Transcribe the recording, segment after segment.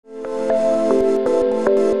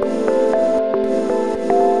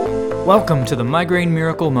Welcome to the Migraine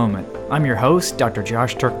Miracle Moment. I'm your host, Dr.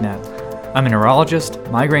 Josh Turknett. I'm a neurologist,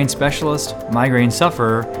 migraine specialist, migraine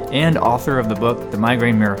sufferer, and author of the book, The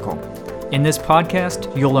Migraine Miracle. In this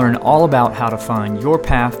podcast, you'll learn all about how to find your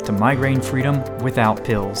path to migraine freedom without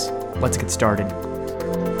pills. Let's get started.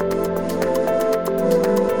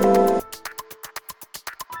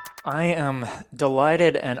 I am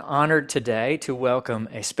delighted and honored today to welcome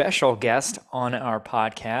a special guest on our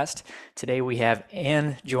podcast. Today we have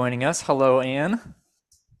Anne joining us. Hello, Anne.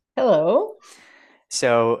 Hello.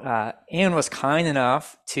 So Anne was kind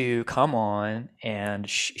enough to come on, and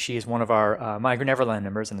she is one of our Migraine Neverland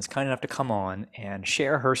members, and is kind enough to come on and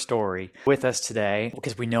share her story with us today,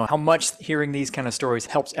 because we know how much hearing these kind of stories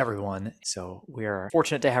helps everyone. So we are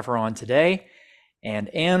fortunate to have her on today. And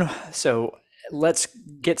Anne, so let's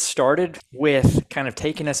get started with kind of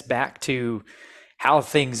taking us back to how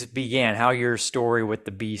things began, how your story with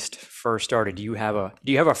the beast first started. Do you have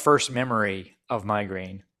a first memory of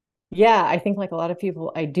migraine? Yeah, I think like a lot of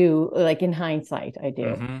people, I do, like in hindsight, I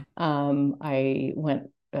do. Mm-hmm. I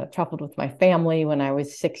traveled with my family when I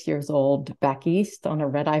was 6 years old back east on a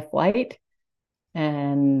red-eye flight.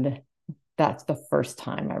 And that's the first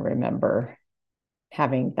time I remember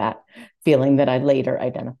having that feeling that I later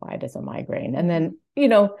identified as a migraine. And then,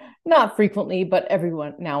 not frequently, but every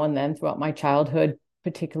now and then throughout my childhood,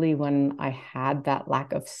 particularly when I had that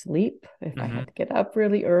lack of sleep, if I had to get up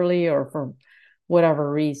really early or for whatever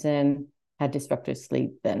reason had disrupted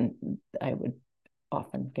sleep, then I would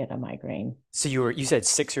often get a migraine. So you said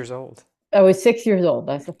 6 years old. I was 6 years old.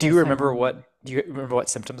 That's the Do you first remember time. what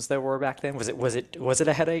symptoms there were back then? Was it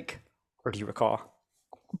a headache, or do you recall?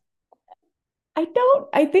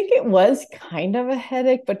 I think it was kind of a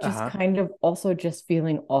headache, but just Uh-huh. kind of also just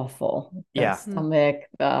feeling awful. The Yeah. stomach,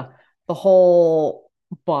 the whole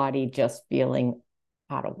body just feeling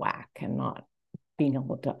out of whack and not being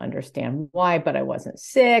able to understand why, but I wasn't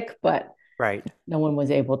sick, but Right. no one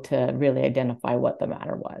was able to really identify what the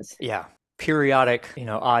matter was. Yeah. Periodic,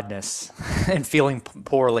 oddness and feeling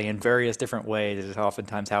poorly in various different ways is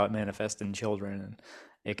oftentimes how it manifests in children, and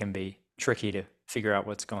it can be tricky to figure out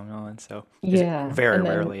what's going on. So Yeah. very And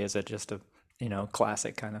then rarely is it just a,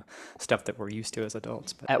 classic kind of stuff that we're used to as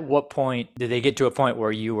adults. But at what point did they get to a point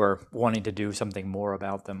where you were wanting to do something more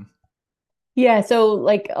about them? Yeah, so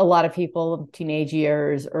like a lot of people, teenage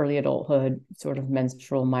years, early adulthood, sort of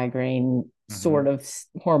menstrual migraine, Hmm. sort of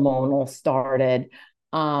hormonal started.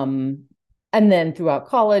 Um, and then throughout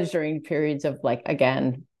college, during periods of like,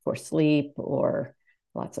 again, for sleep or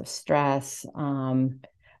lots of stress.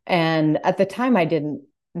 And at the time, I didn't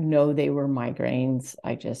know they were migraines.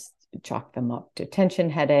 I just chalked them up to tension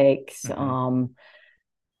headaches. Hmm.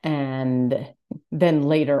 And then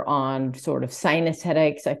later on, sort of sinus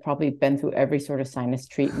headaches. I've probably been through every sort of sinus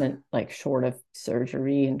treatment, like short of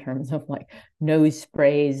surgery, in terms of like nose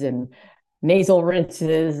sprays and nasal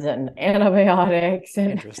rinses and antibiotics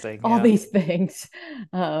and Interesting. all Yeah. these things.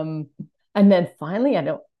 Um, and then finally,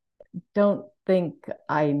 I don't think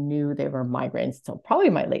I knew they were migraines until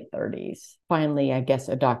probably my late 30s. Finally, I guess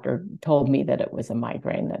a doctor told me that it was a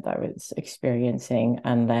migraine that I was experiencing,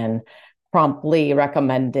 and then promptly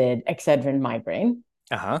recommended Excedrin migraine.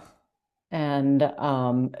 Uh-huh. And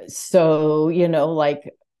so,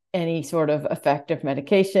 like any sort of effective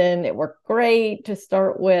medication, it worked great to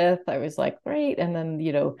start with. I was like, great. And then,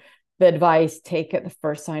 the advice, take it the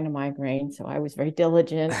first sign of migraine. So I was very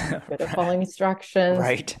diligent, good at following instructions.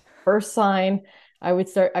 Right. First sign, I would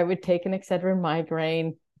take an Excedrin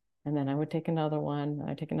migraine, and then I would take another one, and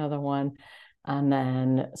I'd take another one. And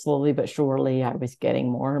then slowly but surely, I was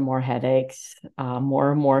getting more and more headaches,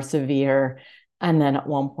 more and more severe. And then at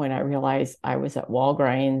one point, I realized I was at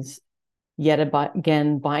Walgreens yet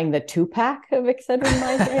again buying the 2-pack of Excedrin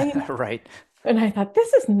migraine. Right. And I thought,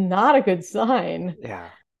 this is not a good sign. Yeah.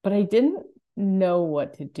 But I didn't know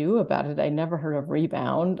what to do about it. I never heard of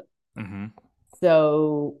rebound. Hmm.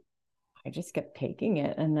 So I just kept taking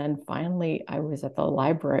it. And then finally, I was at the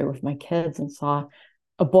library with my kids and saw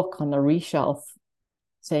a book on the reshelf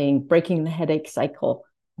saying Breaking the Headache Cycle.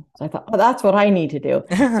 So I thought, oh, that's what I need to do.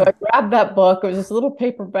 So I grabbed that book. It was this little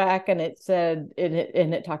paperback, and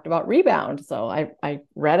it talked about rebound. So I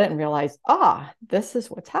read it and realized, this is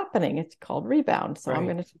what's happening. It's called rebound. So I'm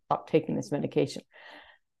Right. going to stop taking this medication.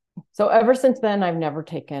 So ever since then, I've never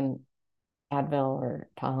taken Advil or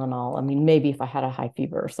Tylenol. I mean, maybe if I had a high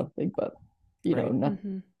fever or something, but Right.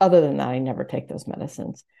 other than that, I never take those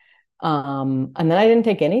medicines. And then I didn't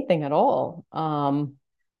take anything at all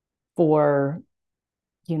for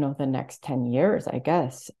the next 10 years, I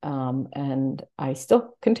guess. And I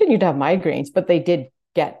still continue to have migraines, but they did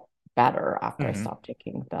get better after I Hmm. stopped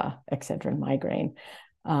taking the Excedrin migraine.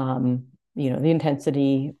 Um, the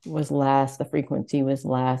intensity was less, the frequency was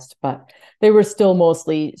less, but they were still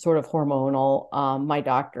mostly sort of hormonal. My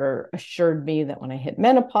doctor assured me that when I hit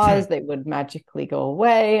menopause, they would magically go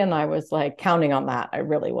away. And I was like counting on that. I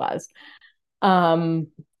really was. Um,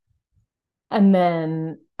 and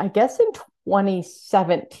then I guess in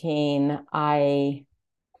 2017,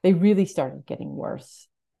 they really started getting worse.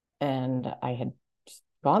 And I had just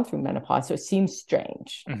gone through menopause. So it seems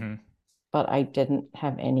strange, Hmm. but I didn't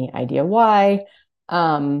have any idea why.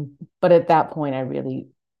 But at that point, I really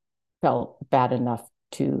felt bad enough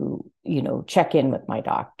to, check in with my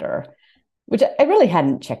doctor, which I really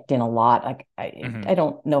hadn't checked in a lot. Like Hmm. I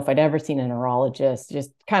don't know if I'd ever seen a neurologist,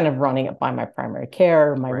 just kind of running it by my primary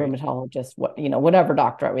care, my Right. rheumatologist, whatever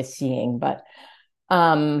doctor I was seeing. But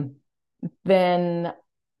um, then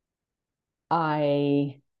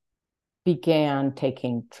I began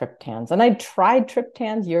taking triptans. And I tried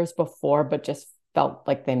triptans years before, but just felt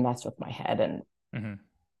like they messed with my head and Hmm.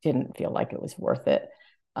 didn't feel like it was worth it.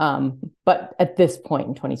 But at this point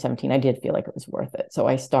in 2017, I did feel like it was worth it. So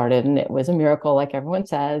I started, and it was a miracle, like everyone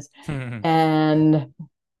says. And,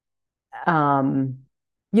 um,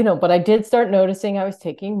 but I did start noticing I was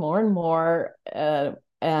taking more and more.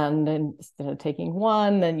 And then instead of taking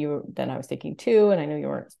one, then I was taking two, and I knew you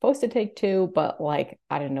weren't supposed to take two, but like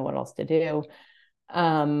I didn't know what else to do.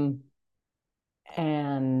 Um,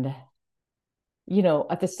 and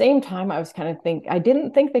at the same time, I was kind of I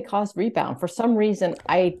didn't think they caused rebound. For some reason,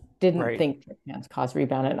 I didn't Right. think triptans caused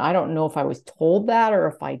rebound. And I don't know if I was told that or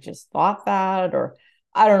if I just thought that, or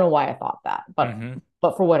I don't know why I thought that. Hmm.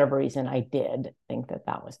 But for whatever reason, I did think that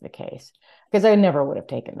that was the case, because I never would have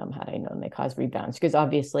taken them had I known they caused rebounds. Because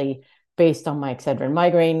obviously, based on my Excedrin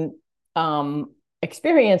migraine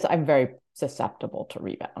experience, I'm very susceptible to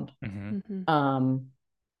rebound. Hmm. Mm-hmm. Um,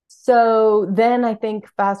 so then I think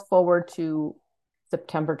fast forward to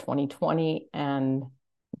September 2020, and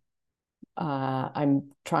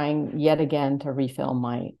I'm trying yet again to refill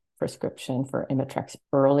my prescription for Imitrex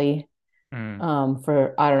early, Mm.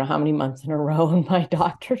 for I don't know how many months in a row. And my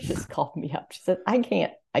doctor just called me up. She said, I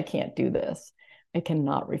can't do this. I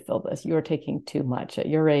cannot refill this. You are taking too much at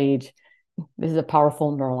your age. This is a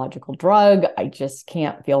powerful neurological drug. I just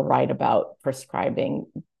can't feel right about prescribing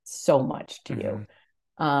so much to Hmm. you.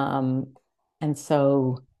 And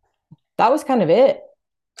so that was kind of it.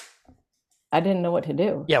 I didn't know what to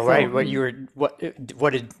do. Yeah, right. So What you were,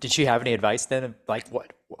 what did she have any advice then? Like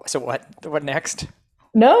so what next?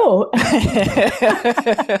 no, she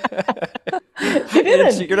And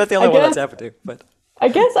didn't. you're not the I only one that's guess, happened to, but I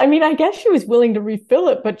guess she was willing to refill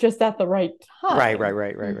it, but just at the right right, right, time.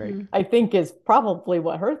 right, right, right. Mm-hmm. I think is probably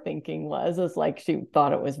what her thinking was, is like she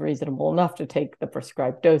thought it was reasonable enough to take the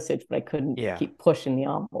prescribed dosage, but I couldn't Yeah, keep pushing the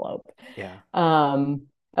envelope. yeah. And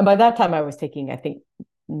by that time I was taking, I think,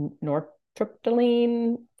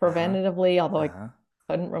 nortriptyline Uh-huh. preventatively, although I Uh-huh.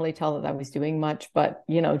 couldn't really tell that I was doing much, but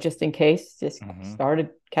just in case, just Hmm.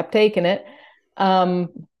 kept taking it.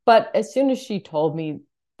 But as soon as she told me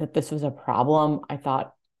that this was a problem, I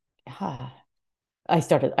thought, ah,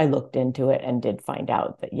 I looked into it and did find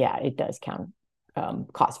out that, yeah, it does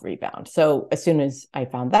cause rebound. So as soon as I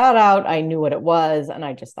found that out, I knew what it was, and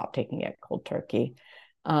I just stopped taking it cold turkey.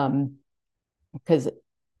 Because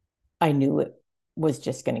I knew it was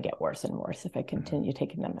just going to get worse and worse if I Hmm. continue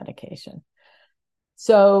taking that medication.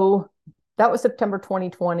 So that was September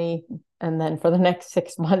 2020. And then for the next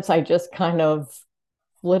 6 months, I just kind of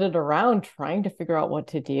flitted around trying to figure out what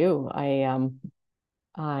to do.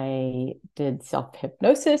 I did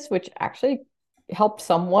self-hypnosis, which actually helped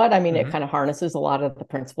somewhat. I mean, it Hmm. kind of harnesses a lot of the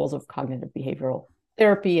principles of cognitive behavioral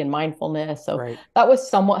therapy and mindfulness. So Right. that was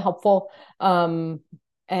somewhat helpful.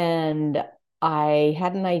 And I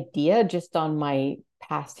had an idea just on my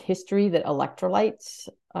past history that electrolytes,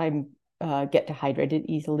 I get dehydrated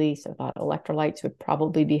easily. So I thought electrolytes would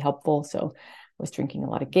probably be helpful. So I was drinking a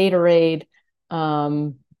lot of Gatorade.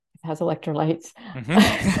 It has electrolytes. Hmm.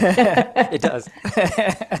 It does.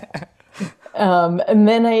 And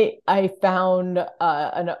then I found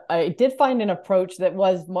I did find an approach that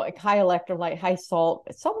was more like high electrolyte, high salt,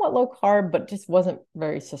 somewhat low carb, but just wasn't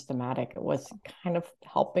very systematic. It was kind of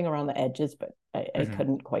helping around the edges, but I Hmm.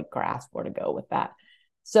 couldn't quite grasp where to go with that.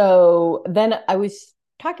 So then I was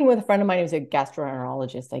talking with a friend of mine who's a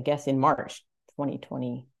gastroenterologist, I guess in March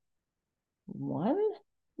 2021,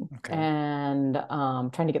 Okay. and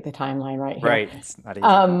trying to get the timeline right here. Right. It's not easy.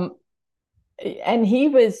 Um, and he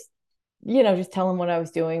was, just telling what I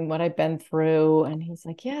was doing, what I'd been through. And he's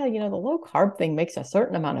like, yeah, the low carb thing makes a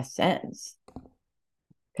certain amount of sense.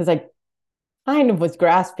 Cause kind of was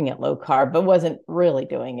grasping at low carb, but wasn't really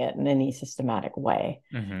doing it in any systematic way.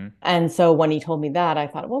 Hmm. And so when he told me that, I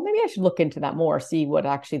thought, well, maybe I should look into that more, see what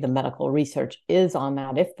actually the medical research is on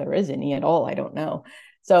that, if there is any at all. I don't know.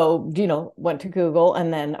 So, went to Google,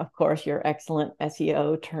 and then, of course, your excellent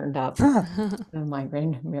SEO turned up the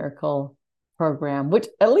Migraine Miracle program, which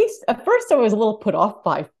at least at first I was a little put off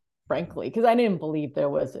by, frankly, because I didn't believe there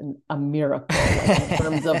was a miracle, like in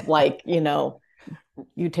terms of like,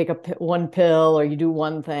 you take one pill or you do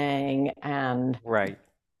one thing, and Right,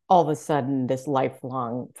 all of a sudden this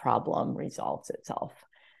lifelong problem resolves itself.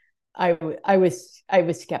 I was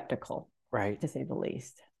skeptical, right, to say the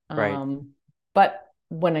least. right. But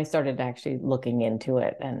when I started actually looking into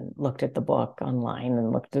it and looked at the book online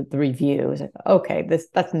and looked at the reviews, I thought, okay,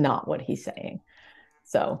 that's not what he's saying.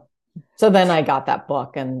 So so then I got that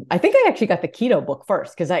book, and I think I actually got the keto book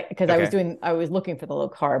first, Okay, I was looking for the low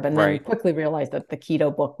carb, and then right, quickly realized that the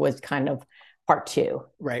keto book was kind of part two,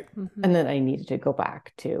 right. and then I needed to go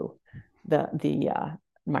back to the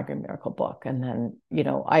Migraine Miracle book, and then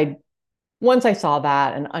I once I saw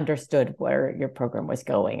that and understood where your program was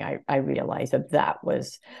going, I realized that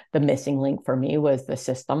was the missing link for me, was the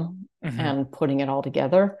system Hmm. and putting it all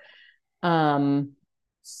together. Um,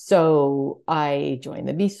 so I joined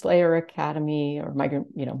the Beast Slayer Academy, or Migraine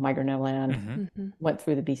Neverland, Hmm. went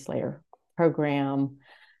through the Beast Slayer program,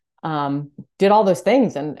 did all those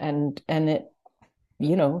things, and it,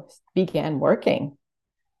 began working.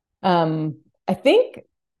 I think,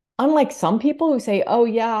 unlike some people who say, "Oh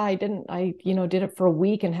yeah, I did it for a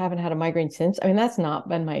week and haven't had a migraine since." I mean, that's not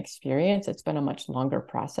been my experience. It's been a much longer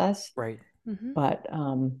process, Right. Mm-hmm.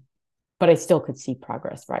 but I still could see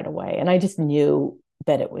progress right away, and I just knew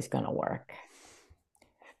that it was going to work.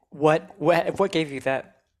 What gave you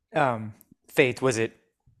that faith? Was it?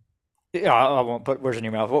 I won't put words in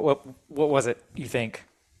your mouth. What was it? You think?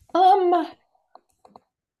 Um,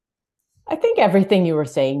 I think everything you were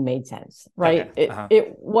saying made sense, Okay. right? It Uh-huh.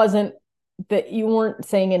 it wasn't that you weren't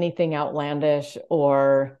saying anything outlandish,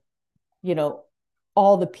 or you know,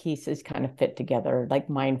 all the pieces kind of fit together, like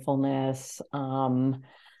mindfulness,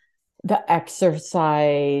 the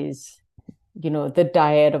exercise, the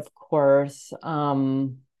diet, of course,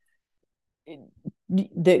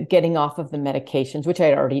 the getting off of the medications, which I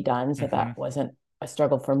had already done, so Hmm. that wasn't a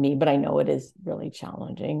struggle for me, but I know it is really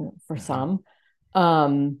challenging for Hmm. some.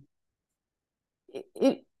 Um,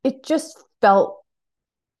 it just felt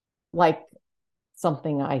like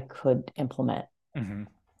something I could implement. Hmm.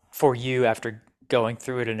 For you, after going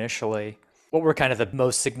through it initially, what were kind of the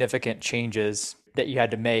most significant changes that you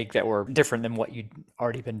had to make that were different than what you'd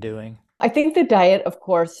already been doing? I think the diet, of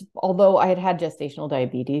course, although I had had gestational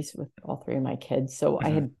diabetes with all three of my kids, so I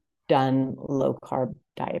Hmm. had done low carb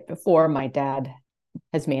diet before. My dad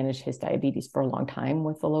has managed his diabetes for a long time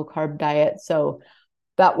with the low carb diet, so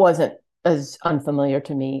that wasn't as unfamiliar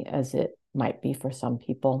to me as it might be for some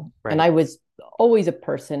people. And Right. I was always a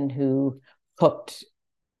person who cooked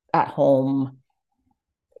at home,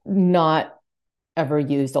 not ever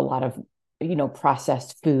used a lot of,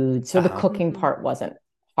 processed food. So the Uh-huh. cooking Mm-hmm. part wasn't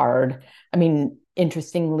hard. I mean,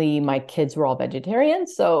 interestingly, my kids were all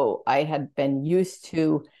vegetarians, so I had been used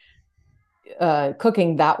to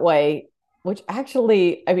cooking that way, which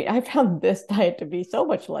actually, I mean, I found this diet to be so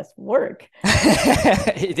much less work.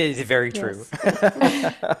 It is very true.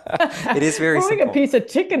 Yes. It is very Throwing a simple. piece of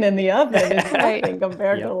chicken in the oven is Right. nothing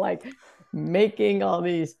compared to Yep. like making all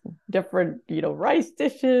these different, rice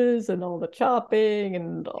dishes and all the chopping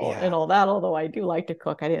and Yeah. all that. Although I do like to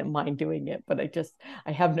cook, I didn't mind doing it, but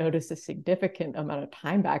I have noticed a significant amount of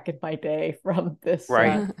time back in my day from this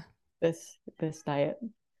Right. this diet.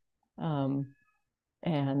 Um,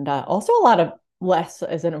 and also a lot of less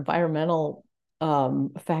as an environmental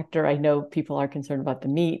factor. I know people are concerned about the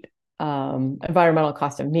meat, environmental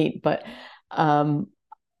cost of meat, but um,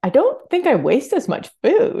 I don't think I waste as much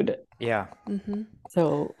food. Yeah. Mm-hmm.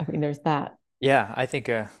 So, I mean, there's that. Yeah. I think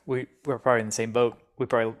we're probably in the same boat. We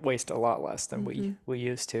probably waste a lot less than Mm-hmm. we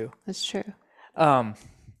used to. That's true. Um,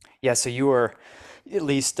 yeah. So you were at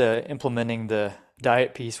least implementing the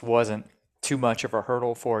diet piece wasn't too much of a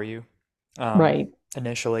hurdle for you um, Right.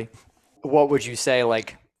 initially. What would you say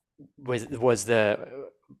like was the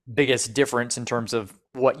biggest difference in terms of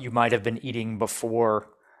what you might have been eating before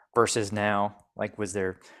versus now? Like, were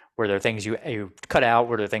there things you cut out?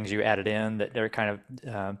 Were there things you added in that they're kind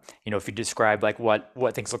of if you describe like what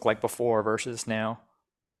things look like before versus now?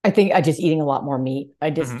 I think I just eating a lot more meat. I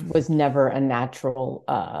just Hmm. was never a natural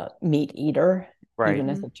meat eater, Right. even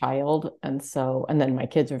Mm-hmm. as a child. And then my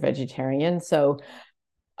kids were vegetarian. So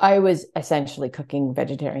I was essentially cooking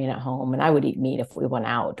vegetarian at home, and I would eat meat if we went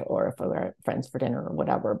out or if we were at friends for dinner or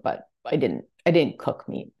whatever. But I didn't cook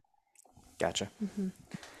meat. Gotcha. Mm-hmm. And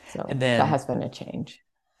So that then has been a change.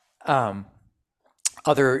 um,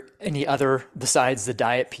 any other besides the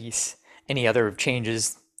diet piece, any other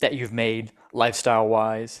changes that you've made lifestyle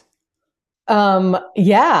wise?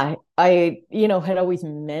 Yeah, I had always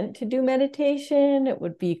meant to do meditation. It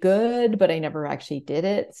would be good, but I never actually did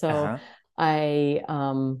it. So Uh-huh. I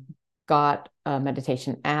got a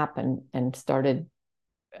meditation app and started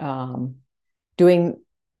um doing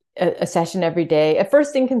a session every day. At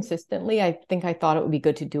first, inconsistently. I think I thought it would be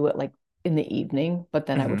good to do it like in the evening, but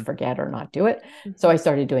then I would Hmm. forget or not do it. So Mm-hmm. I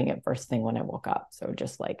started doing it first thing when I woke up. So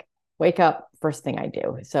just like wake up, first thing I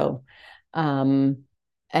do. So, um,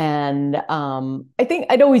 I think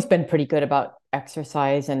I'd always been pretty good about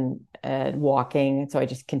exercise and walking. So I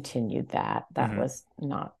just continued that. That Hmm. was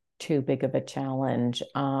not too big of a challenge.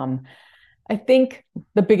 I think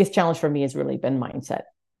the biggest challenge for me has really been mindset.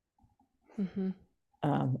 Mm-hmm.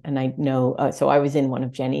 And I know, so I was in one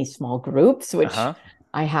of Jenny's small groups, which Uh-huh.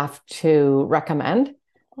 I have to recommend.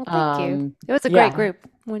 Well, thank you. It was a great Yeah, group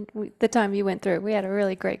the time you went through. We had a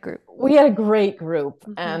really great group. we had a great group,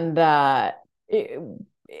 Mm-hmm. and it,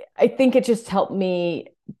 I think it just helped me.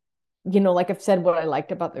 Like I've said, what I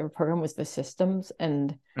liked about the program was the systems,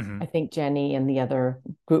 and Hmm. I think Jenny and the other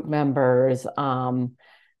group members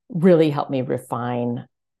really helped me refine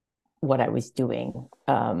what I was doing.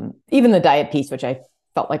 Even the diet piece, which I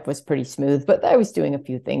felt like was pretty smooth, but I was doing a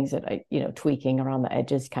few things that tweaking around the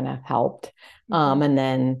edges kind of helped. Mm-hmm. And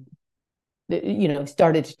then,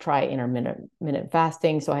 started to try intermittent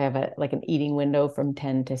fasting. So I have an eating window from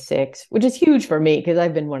 10 to 6, which is huge for me because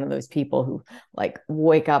I've been one of those people who like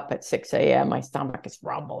wake up at 6 a.m. My stomach is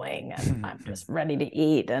rumbling and I'm just ready to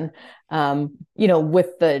eat. And,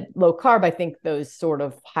 with the low carb, I think those sort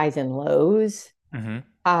of highs and lows Hmm.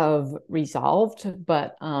 have resolved,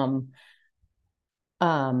 but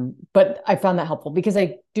I found that helpful because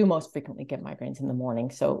I do most frequently get migraines in the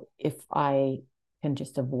morning. So if I can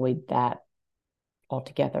just avoid that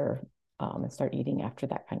altogether, and start eating after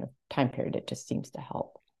that kind of time period, it just seems to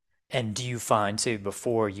help. And do you find, say,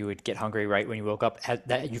 before you would get hungry right when you woke up,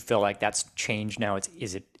 that you feel like that's changed now?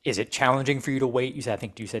 Is it challenging for you to wait? I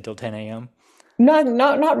think you said till 10 a.m.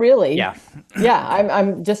 Not really. Yeah. Yeah,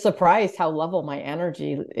 I'm just surprised how level my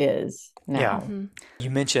energy is Yeah. now. Mm-hmm. You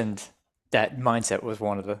mentioned that mindset was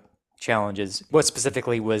one of the challenges. What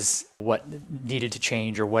specifically was what needed to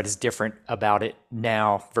change or what is different about it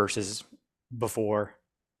now versus before?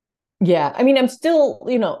 Yeah, I mean, I'm still,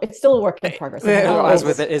 it's still a work in progress. I haven't As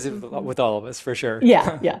with Always. it is Mm-hmm. with all of us for sure.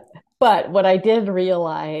 Yeah, yeah. But what I did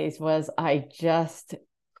realize was I just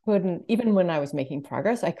couldn't, even when I was making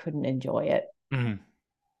progress, I couldn't enjoy it. Mhm.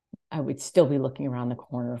 I would still be looking around the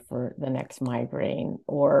corner for the next migraine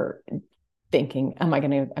or thinking, am I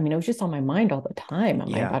going to, I mean, it was just on my mind all the time.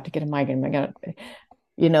 Am I Yeah. about to get a migraine? Am I going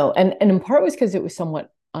to, and in part was because it was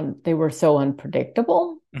they were so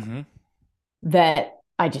unpredictable Hmm. that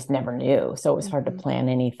I just never knew. So it was hard to Mm-hmm. plan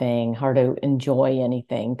anything, hard to enjoy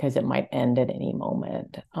anything because it might end at any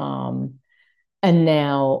moment. And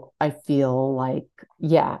now I feel like,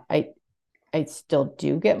 yeah, I still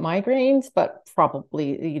do get migraines, but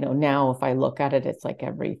probably, now if I look at it, it's like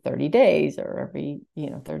every 30 days or every,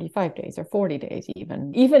 35 days or 40 days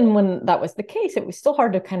even. Even when that was the case, it was still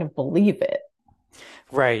hard to kind of believe it.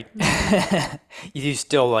 Right. Mm-hmm. You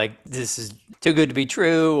still like this is too good to be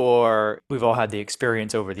true, or we've all had the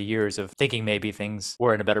experience over the years of thinking maybe things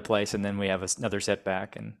were in a better place, and then we have another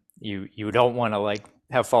setback, and you don't want to like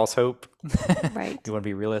have false hope. Right. You want to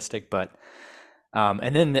be realistic, but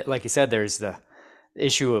and then like you said, there's the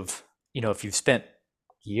issue of if you've spent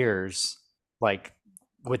years like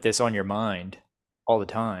with this on your mind all the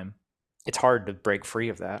time, it's hard to break free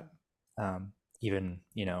of that. Even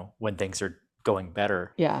when things are going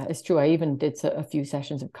better. Yeah, it's true. I even did a few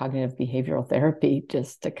sessions of cognitive behavioral therapy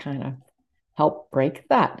just to kind of help break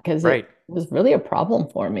that because Right. it was really a problem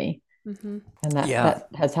for me. Mm-hmm. And that Yeah. that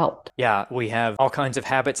has helped. Yeah, we have all kinds of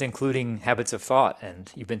habits, including habits of thought,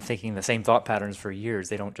 and you've been thinking the same thought patterns for years.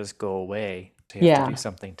 They don't just go away. So you have to do Yeah.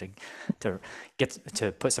 something to get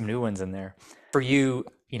to put some new ones in there. For you,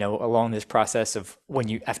 along this process of when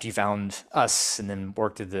you after you found us and then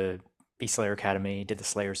worked at the Beast Slayer Academy, did the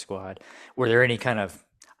Slayer Squad, were there any kind of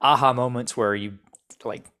aha moments where you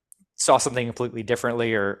like saw something completely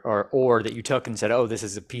differently or that you took and said, "Oh, this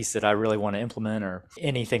is a piece that I really want to implement," or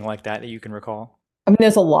anything like that that you can recall? I mean,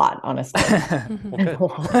 there's a lot, honestly. Well, There's good. a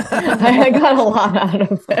lot. I got a lot out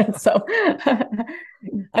of it. So,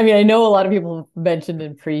 I mean, I know a lot of people have mentioned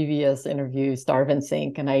in previous interviews Starve and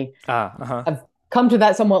Sink, and Uh-huh. I've come to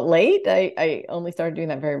that somewhat late. I only started doing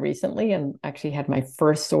that very recently and actually had my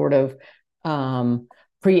first sort of um,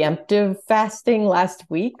 preemptive fasting last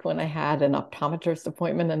week when I had an optometrist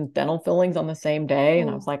appointment and dental fillings on the same day. And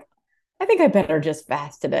I was like, I think I better just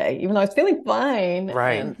fast today, even though I was feeling fine.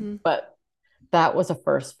 Right. But that was a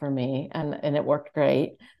first for me, and it worked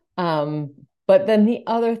great. But then the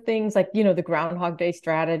other things like, the Groundhog Day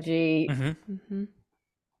strategy,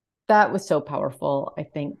 that was so powerful. I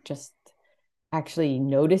think just actually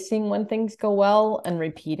noticing when things go well and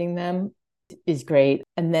repeating them is great.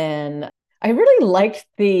 And then I really liked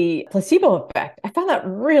the placebo effect. I found that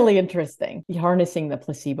really interesting, harnessing the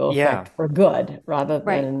placebo effect for good rather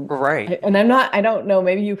than right. And I don't know,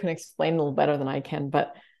 maybe you can explain a little better than I can,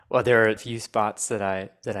 but well, there are a few spots that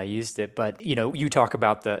I used it, but you talked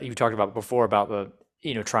about before about the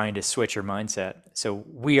trying to switch your mindset. So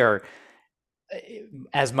we are,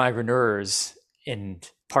 as migraineurs, and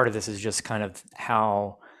part of this is just kind of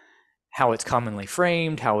how it's commonly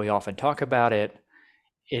framed, how we often talk about it.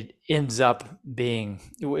 It ends up being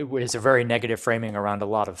it's a very negative framing around a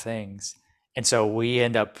lot of things, and so we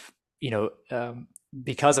end up,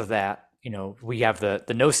 because of that, we have the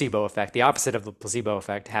nocebo effect, the opposite of the placebo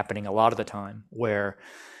effect, happening a lot of the time, where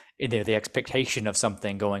the expectation of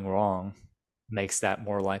something going wrong makes that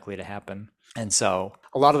more likely to happen. And so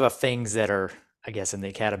a lot of the things that are, I guess, in the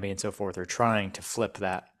academy and so forth are trying to flip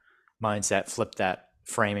that mindset, flip that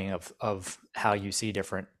framing of how you see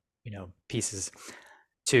different, pieces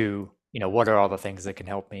to, what are all the things that can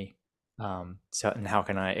help me? And how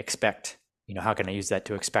can I expect, how can I use that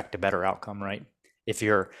to expect a better outcome, right? If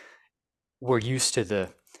we're used to the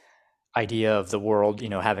idea of the world,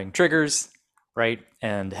 having triggers, right?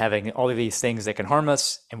 And having all of these things that can harm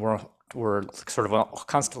us. And we're sort of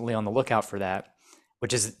constantly on the lookout for that,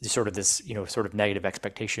 which is sort of this, sort of negative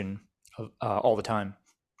expectation of, all the time.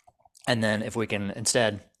 And then if we can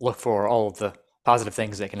instead look for all of the positive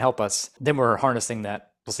things that can help us, then we're harnessing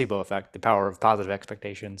that placebo effect, the power of positive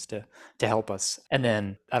expectations to help us. And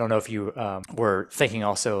then I don't know if you were thinking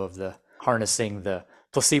also of the harnessing the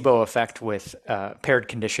placebo effect with paired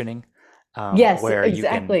conditioning. Yes, where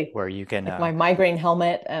exactly. you can like my migraine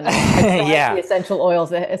helmet and the essential oils.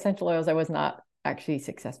 The essential oils I was not actually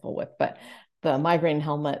successful with, but the migraine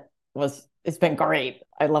helmet it's been great.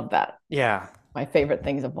 I love that. Yeah. My favorite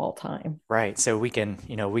things of all time. Right. So we can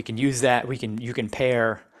use that. You can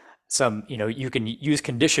pair some, you can use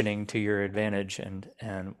conditioning to your advantage, and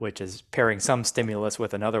which is pairing some stimulus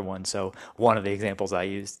with another one. So one of the examples I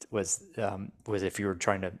used was if you were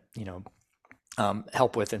trying to,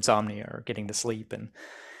 help with insomnia or getting to sleep, and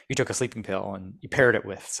you took a sleeping pill and you paired it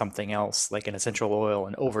with something else like an essential oil,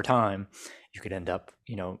 and over time you could end up,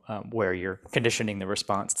 where you're conditioning the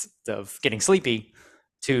response of getting sleepy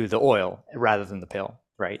to the oil rather than the pill,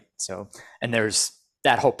 right? So, and there's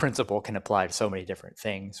that whole principle can apply to so many different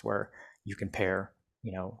things where you can pair,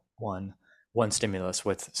 one stimulus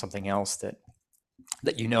with something else that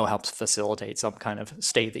helps facilitate some kind of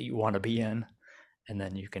state that you want to be in, and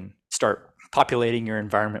then you can start populating your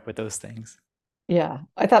environment with those things. Yeah,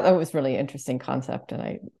 I thought that was really interesting concept, and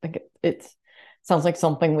I think it sounds like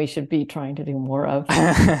something we should be trying to do more of.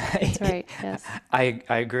 That's right. Yes. I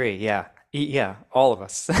agree. Yeah. Yeah, all of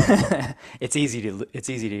us. It's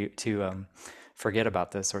easy to forget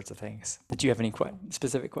about those sorts of things. Did you have any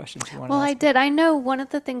specific questions you want to Well, ask? I did. I know one of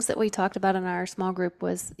the things that we talked about in our small group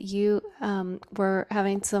was you were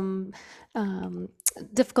having some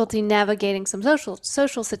difficulty navigating some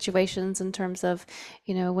social situations in terms of,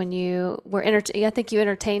 when you were I think you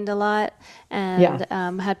entertained a lot and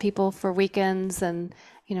had people for weekends, and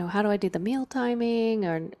how do I do the meal timing,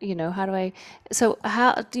 or how do I? So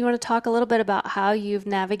how do you want to talk a little bit about how you've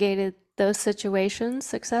navigated those situations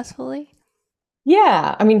successfully?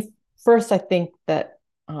 Yeah, I mean, first I think that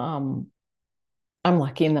I'm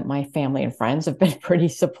lucky in that my family and friends have been pretty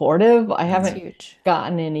supportive. I That's haven't huge.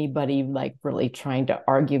 gotten anybody like really trying to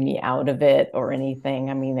argue me out of it or anything.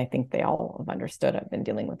 I mean, I think they all have understood I've been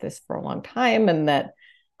dealing with this for a long time, and that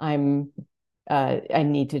I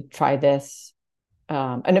need to try this.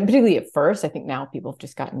 And particularly at first, I think now people have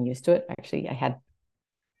just gotten used to it. Actually, I had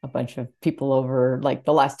a bunch of people over like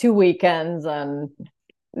the last 2 weekends, and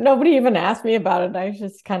nobody even asked me about it. I was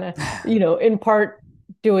just kind of, in part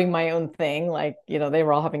doing my own thing. Like, they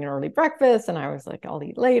were all having an early breakfast, and I was like, I'll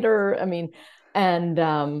eat later. I mean, and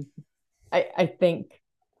I think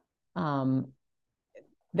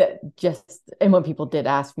that and when people did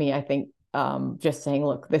ask me, I think just saying,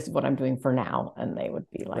 look, this is what I'm doing for now. And they would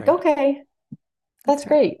be like, Right. okay, that's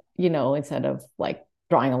great. Instead of like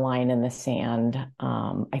drawing a line in the sand.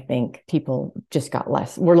 I think people just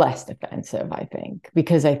were less defensive, I think,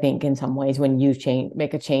 because I think in some ways when you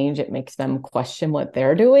make a change, it makes them question what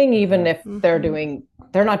they're doing, even if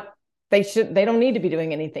they're not they don't need to be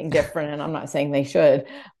doing anything different. And I'm not saying they should,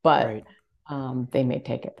 but Right. they may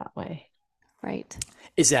take it that way. Right.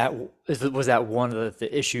 Was that one of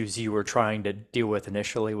the issues you were trying to deal with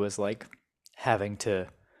initially, was like having to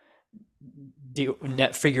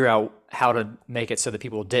figure out how to make it so that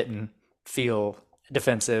people didn't feel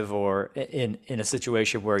defensive or in a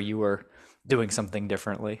situation where you were doing something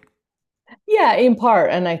differently? Yeah, in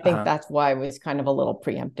part. And I think Uh-huh. that's why I was kind of a little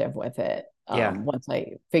preemptive with it, Yeah. once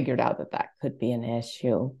I figured out that that could be an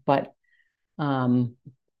issue. But um,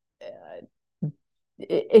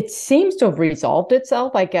 it seems to have resolved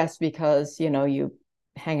itself, I guess, because, you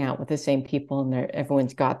hang out with the same people and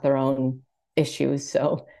everyone's got their own issues.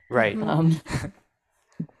 So Right. Hmm. um,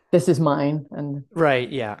 this is mine, and Right.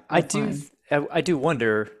 Yeah. I'm fine. I do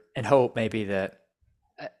wonder and hope maybe that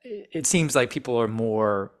it seems like people are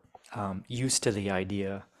more used to the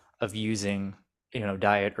idea of using,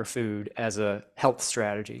 diet or food as a health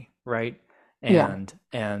strategy, right? Yeah,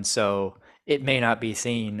 And so it may not be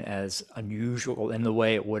seen as unusual in the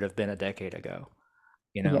way it would have been a decade ago,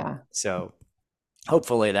 you know? yeah. So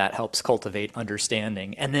hopefully that helps cultivate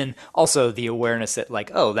understanding. And then also the awareness that,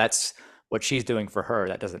 like, oh, that's what she's doing for her.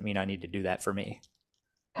 That doesn't mean I need to do that for me.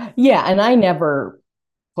 Yeah, and I never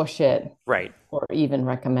push it Right. or even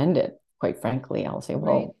recommend it, quite frankly. I'll say,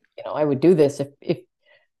 Right. well, I would do this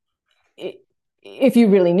if you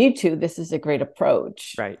really need to. This is a great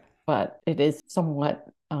approach, Right. but it is somewhat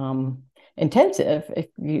intensive if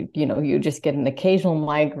you just get an occasional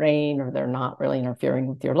migraine or they're not really interfering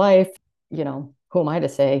with your life. Who am I to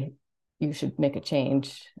say you should make a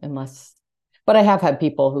change? Unless, but I have had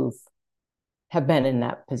people who have been in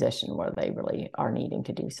that position where they really are needing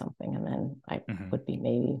to do something, and then I Hmm. would be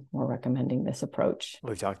maybe more recommending this approach.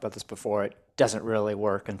 We've talked about this before. It doesn't really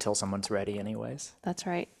work until someone's ready, anyways. That's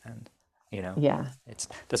right. And Yeah, it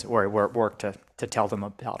doesn't worry work to tell them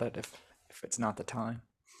about it if it's not the time.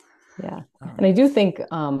 yeah. And Um, I do think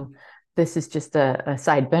this is just a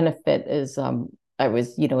side benefit is I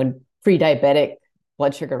was, in pre-diabetic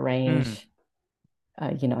blood sugar mm, range.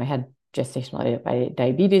 I had gestational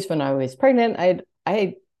diabetes when I was pregnant.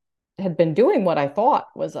 I had been doing what I thought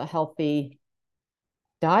was a healthy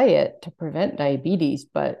diet to prevent diabetes,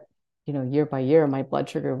 but year by year, my blood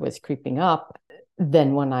sugar was creeping up.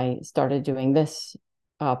 Then when I started doing this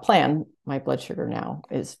plan, my blood sugar now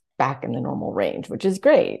is back in the normal range, which is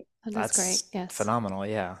great. That is great. that's Yes. phenomenal.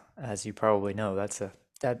 Yeah, as you probably know,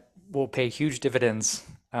 that will pay huge dividends.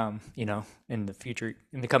 In the future,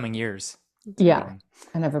 in the coming years. Yeah, Um,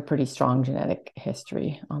 and I have a pretty strong genetic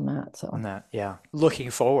history on that. on So that, yeah. Looking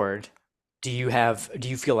forward, do you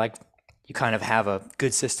feel like you kind of have a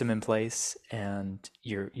good system in place and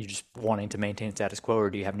you're just wanting to maintain status quo, or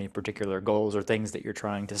do you have any particular goals or things that you're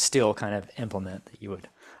trying to still kind of implement that you would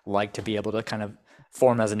like to be able to kind of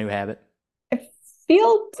form as a new habit? I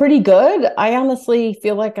feel pretty good. I honestly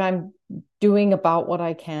feel like I'm doing about what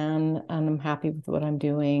I can, and I'm happy with what I'm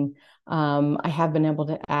doing. I have been able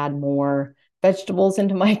to add more vegetables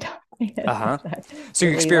into my diet, Uh-huh. which I So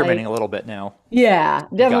you're really experimenting like. a little bit now. Yeah, You've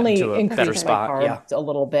gotten definitely to a That's better increased my great. spot. Yeah. carbs a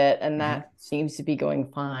little bit, and Hmm. that seems to be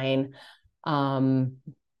going fine. Um,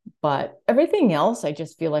 but everything else, I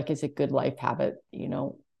just feel like is a good life habit.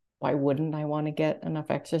 Why wouldn't I want to get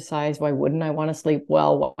enough exercise? Why wouldn't I want to sleep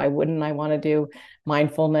well? Why wouldn't I want to do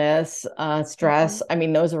mindfulness, stress? Hmm. I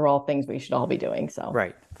mean, those are all things we should all be doing. So,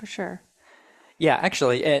 Right. For sure. Yeah,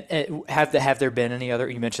 actually, have there been any other,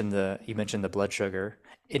 you mentioned the blood sugar,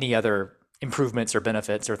 any other improvements or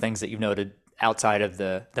benefits or things that you've noted outside of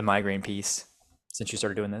the migraine piece since you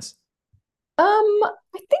started doing this?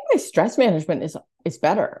 I think my stress management is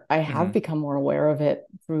better. I have Hmm. become more aware of it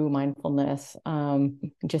through mindfulness,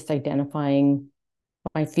 just identifying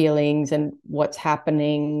my feelings and what's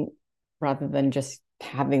happening rather than just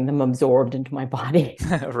having them absorbed into my body.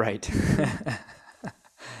 Right. Hmm.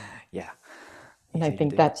 Yeah, And I easy to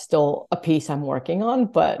think do. that's still a piece I'm working on,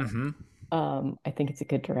 but Hmm. I think it's a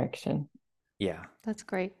good direction. Yeah. That's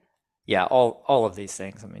great. Yeah, all of these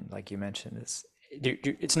things, I mean, like you mentioned,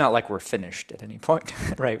 it's not like we're finished at any point,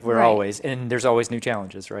 right? We're Right. always, and there's always new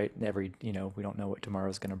challenges, right? We don't know what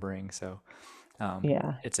tomorrow's going to bring, so um,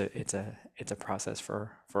 Yeah. it's a process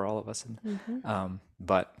for all of us, and Hmm.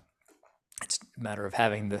 but it's a matter of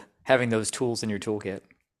having those tools in your toolkit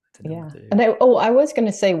to know what Yeah. to do. And I was going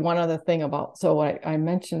to say one other thing about, so I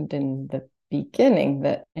mentioned in the beginning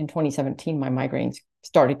that in 2017, my migraines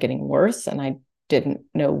started getting worse and I didn't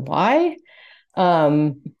know why.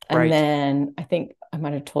 And Right. then I think I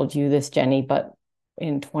might have told you this, Jenny, but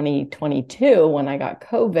in 2022, when I got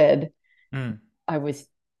COVID, Mm. I was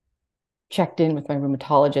checked in with my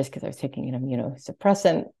rheumatologist because I was taking an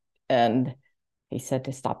immunosuppressant, and he said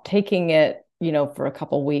to stop taking it, for a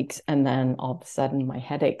couple weeks. And then all of a sudden my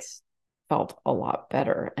headaches felt a lot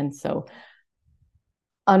better. And so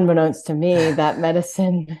unbeknownst to me, that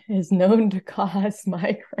medicine is known to cause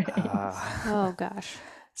migraines. Oh gosh.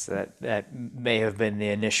 So that may have been the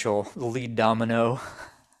initial lead domino.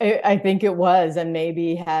 I think it was, and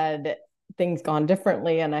maybe had things gone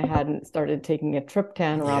differently and I hadn't started taking a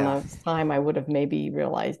triptan around Yeah. this time, I would have maybe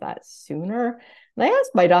realized that sooner. And I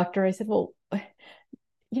asked my doctor, I said, well,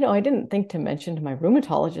 I didn't think to mention to my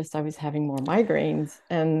rheumatologist I was having more migraines.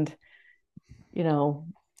 And, you know,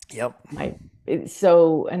 Yep. and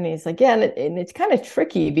he's like, yeah, and it's kind of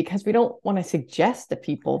tricky because we don't want to suggest to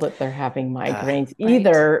people that they're having migraines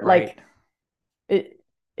either. Right. Like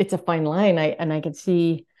it's a fine line. I can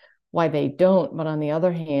see why they don't, but on the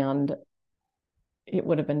other hand, it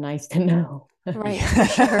would have been nice to know. Right, for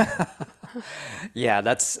sure. Yeah,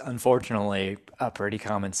 that's unfortunately a pretty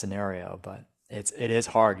common scenario, but it is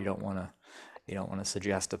hard. You don't want to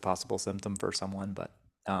suggest a possible symptom for someone, but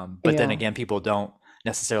then Yeah, again, people don't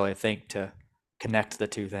necessarily think to connect the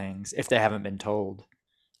two things if they haven't been told,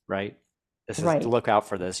 right? This is to right. look out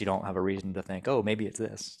for this. You don't have a reason to think, oh, maybe it's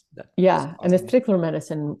this that's Yeah, and this causing it. particular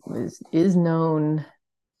medicine is known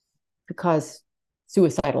to cause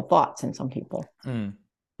suicidal thoughts in some people. Mm,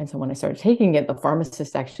 And so when I started taking it, the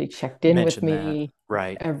pharmacist actually checked in with mention that, me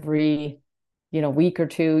right? every, week or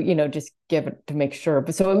two, just give it to make sure.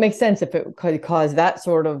 But so it makes sense if it could cause that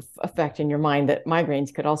sort of effect in your mind that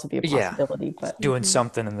migraines could also be a Yeah, possibility, it's but doing Mhm.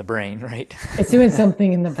 something in the brain, right? it's doing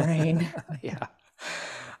something in the brain. Yeah.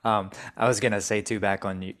 I was gonna say too, back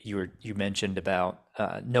on you mentioned about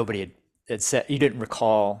nobody had said you didn't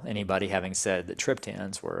recall anybody having said that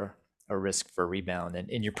triptans were a risk for rebound,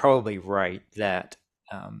 and you're probably right that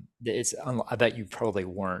I bet you probably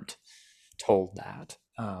weren't told that.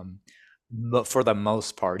 But for the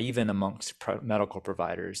most part, even amongst medical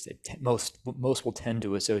providers, most will tend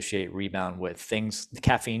to associate rebound with things,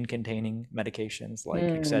 caffeine containing medications like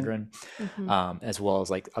Mm, Excedrin, Mhm. as well as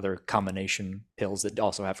like other combination pills that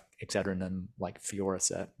also have Excedrin in them, like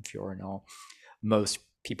Fioricet, Fiorinol. Most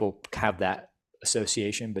people have that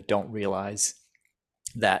association, but don't realize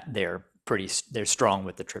that they're strong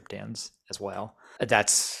with the triptans as well.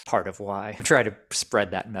 That's part of why I try to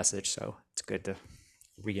spread that message. So it's good to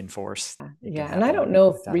reinforce it can yeah. And I happen don't know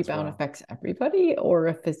if like that as rebound well. affects everybody or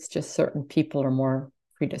if it's just certain people are more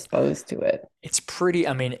predisposed to it. It's pretty,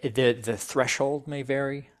 I mean, the threshold may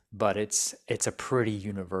vary, but it's a pretty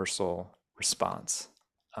universal response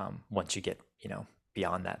once you get,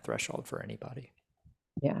 beyond that threshold for anybody.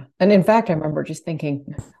 Yeah. And in Um, fact, I remember just thinking,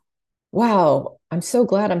 wow, I'm so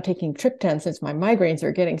glad I'm taking triptan since my migraines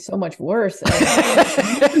are getting so much worse and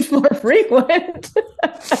much more frequent.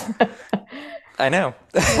 I know.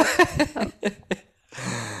 Yep.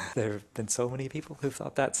 Oh, There have been so many people who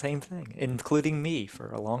thought that same thing, including me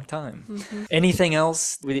for a long time. mhm. Anything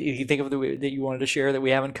else you think of that you wanted to share that we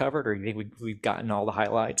haven't covered, or you think we've gotten all the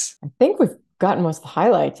highlights? I think we've gotten most of the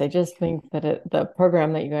highlights. I just think that the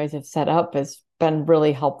program that you guys have set up has been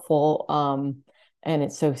really helpful. And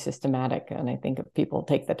it's so systematic. And I think if people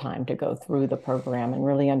take the time to go through the program and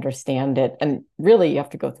really understand it, and really you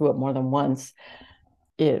have to go through it more than once,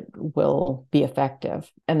 it will be effective.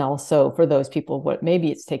 And also for those people, what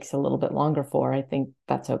maybe it takes a little bit longer for, I think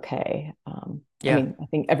that's okay. I Yeah, mean, I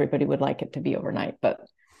think everybody would like it to be overnight, but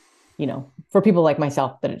for people like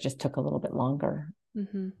myself, that it just took a little bit longer.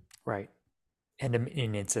 Mhm. right. And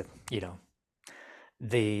it's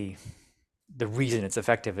the the reason it's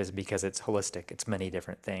effective is because it's holistic. It's many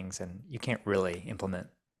different things, and you can't really implement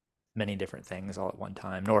many different things all at one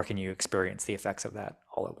time, nor can you experience the effects of that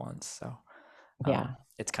all at once. So Yeah.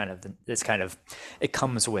 it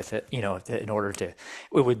comes with it, in order to,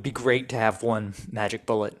 it would be great to have one magic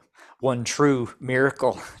bullet, one true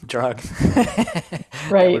miracle drug that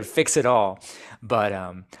would Right. fix it all. But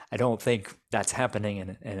I don't think that's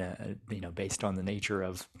happening based on the nature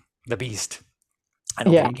of the beast. I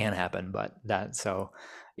don't think Yeah. it can happen, but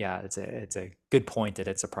yeah, it's a good point that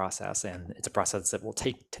it's a process, and it's a process that will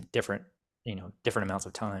take different amounts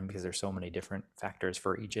of time because there's so many different factors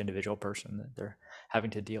for each individual person that they're having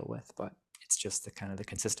to deal with. But it's just the kind of the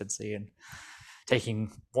consistency and taking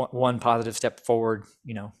one positive step forward,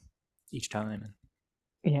 each time.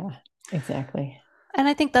 Yeah. Exactly. And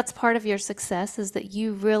I think that's part of your success is that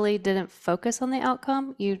you really didn't focus on the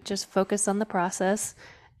outcome. You just focused on the process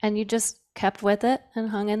and you just kept with it and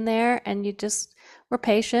hung in there and you just were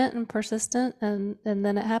patient and persistent and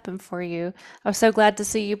then it happened for you. I was so glad to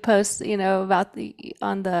see you post, about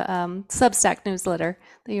on the Substack newsletter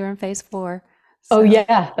that you were in phase 4. Oh, So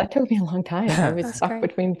yeah. That took me a long time. I was that's stuck great.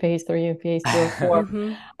 between phase 3 and phase 2 or 4.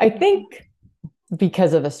 Mm-hmm. I Mm-hmm. think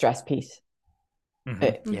because of the stress piece,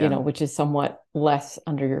 Yeah. which is somewhat less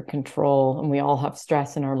under your control. And we all have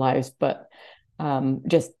stress in our lives, but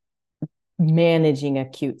just managing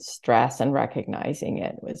acute stress and recognizing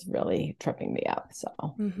it was really tripping me up.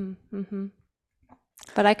 So,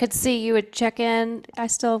 But I could see you would check in. I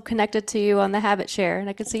still connected to you on the habit share, and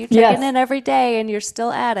I could see you checking yes, in every day, and you're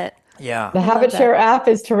still at it. Yeah. the I love Habit that. Share app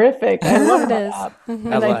is terrific. I love It that is. app. I,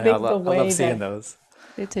 And I lo- I, think the lo- I love way seeing that, those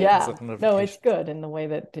Me too. yeah, no, it's notifications. good in the way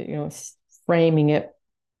that, framing it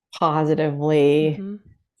positively,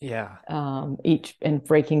 Yeah. each and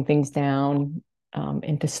breaking things down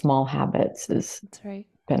into small habits has That's right.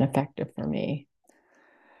 been effective for me.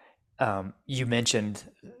 You mentioned,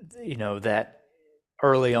 that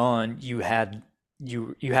early on you had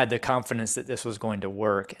the confidence that this was going to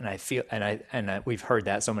work, and I feel and we've heard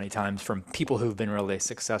that so many times from people who've been really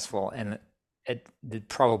successful, and it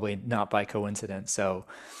probably not by coincidence. So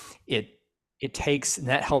it it takes and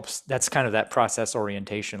that helps. That's kind of that process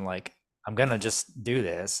orientation. Like, I'm gonna just do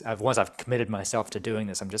this. Once I've committed myself to doing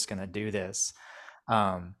this, I'm just gonna do this.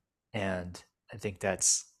 And I think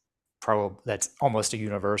that's almost a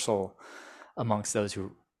universal amongst those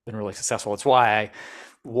who've been really successful. It's why I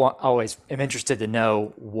always am interested to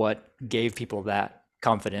know what gave people that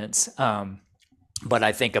confidence. But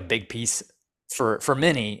I think a big piece for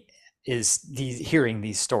many is hearing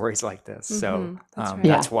these stories like this. So That's right.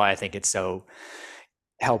 that's why I think it's so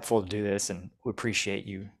helpful to do this, and we appreciate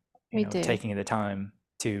you We do. taking the time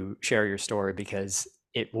to share your story, because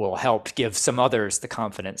it will help give some others the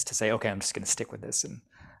confidence to say, okay, I'm just going to stick with this. And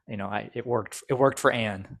it worked for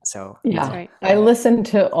Anne. So Yeah. right. I listened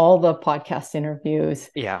to all the podcast interviews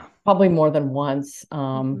yeah. probably more than once.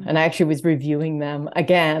 And I actually was reviewing them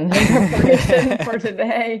again in preparation for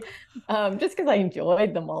today, just because I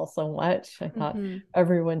enjoyed them all so much. I thought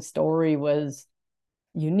everyone's story was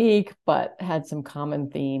unique, but had some common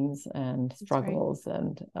themes and struggles.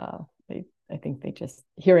 And I think they just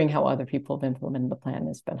hearing how other people have implemented the plan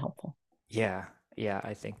has been helpful. Yeah. Yeah.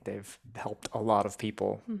 I think they've helped a lot of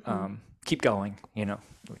people keep going,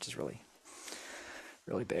 which is really,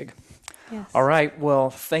 really big. Yes. All right. Well,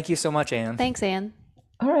 thank you so much, Anne. Thanks, Anne.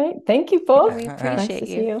 All right. Thank you both. We Nice appreciate to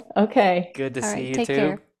you. see you. Okay. Good to All see right, you take too.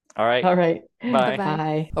 care. All right. All right. Bye. Bye-bye.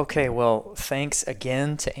 Bye. Okay, well, thanks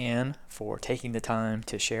again to Anne for taking the time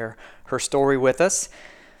to share her story with us.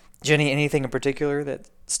 Jenny, anything in particular that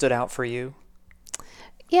stood out for you?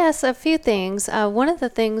 Yes, a few things. One of the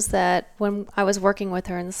things that when I was working with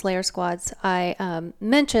her in the Slayer squads, I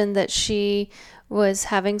mentioned that she was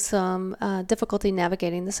having some difficulty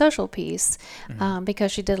navigating the social piece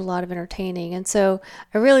because she did a lot of entertaining. And so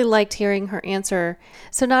I really liked hearing her answer.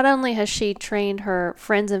 So not only has she trained her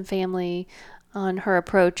friends and family on her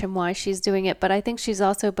approach and why she's doing it, but I think she's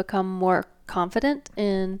also become more confident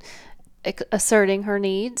in asserting her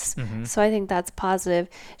needs. So I think that's positive.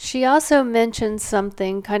 She also mentioned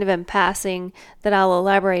something kind of in passing that I'll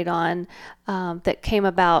elaborate on that came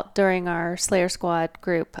about during our Slayer Squad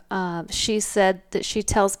group. She said that she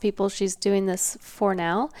tells people she's doing this for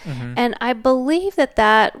now. And I believe that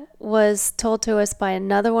that was told to us by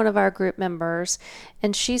another one of our group members.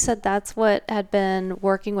 And she said that's what had been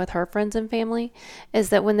working with her friends and family, is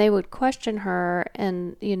that when they would question her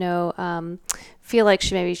and, feel like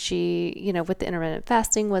she, with the intermittent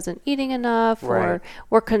fasting wasn't eating enough or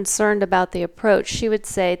were concerned about the approach, she would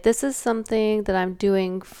say, this is something that I'm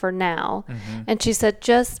doing for now. And she said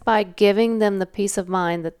just by giving them the peace of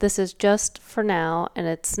mind that this is just for now and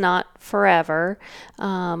it's not forever,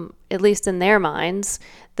 at least in their minds,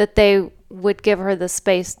 that they would give her the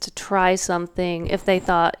space to try something if they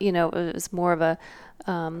thought, it was more of a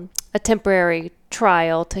temporary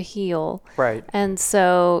trial to heal. Right. And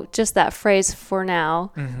so just that phrase for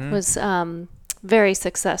now was very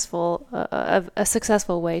successful, a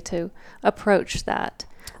successful way to approach that.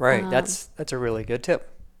 Right. That's a really good tip.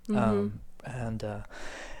 And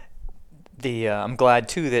I'm glad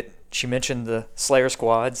too that she mentioned the Slayer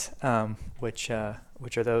squads, which are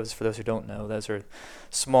those, for those who don't know, those are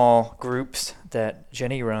small groups that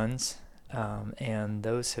Jenny runs, and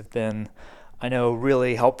those have been, I know,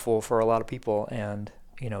 really helpful for a lot of people. And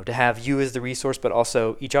to have you as the resource, but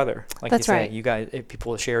also each other, like That's you say, right. you guys,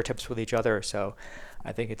 people share tips with each other. So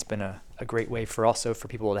I think it's been a great way for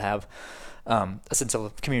people to have a sense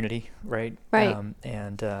of community, right? Right.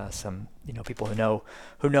 And some people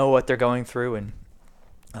who know what they're going through and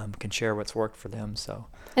can share what's worked for them. So.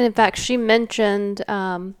 And in fact, she mentioned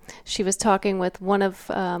she was talking with one of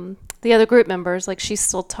the other group members. Like, she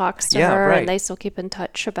still talks to her, right. and they still keep in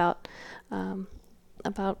touch about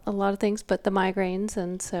a lot of things, but the migraines.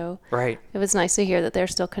 And so right. it was nice to hear that they're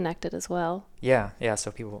still connected as well. Yeah.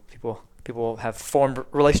 So people people have formed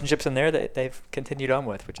relationships in there that they've continued on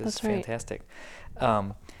with, which is That's right. fantastic.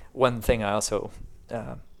 One thing I also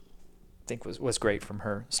think was great from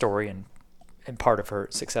her story, and part of her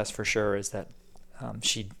success for sure, is that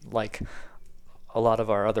she, like a lot of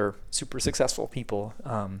our other super successful people,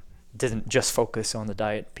 didn't just focus on the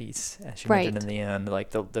diet piece, as she mentioned in the end.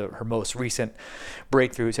 Like her most recent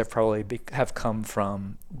breakthroughs have probably have come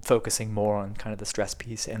from focusing more on kind of the stress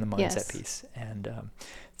piece and the mindset piece, and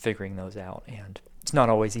figuring those out. And it's not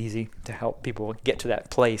always easy to help people get to that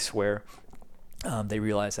place where they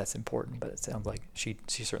realize that's important, but it sounds like she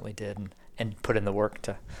certainly did, and put in the work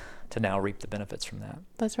to now reap the benefits from that.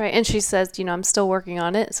 That's right. And she says, I'm still working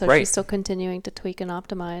on it, so she's still continuing to tweak and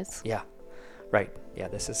optimize. Yeah. Right. Yeah,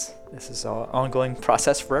 this is an ongoing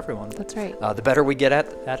process for everyone. That's right. The better we get at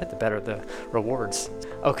it, the better the rewards.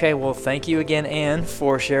 Okay, well, thank you again, Anne,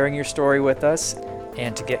 for sharing your story with us.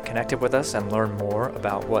 And to get connected with us and learn more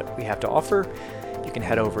about what we have to offer, you can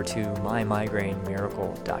head over to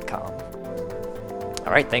mymigrainemiracle.com.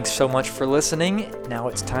 All right, thanks so much for listening. Now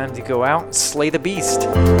it's time to go out and slay the beast.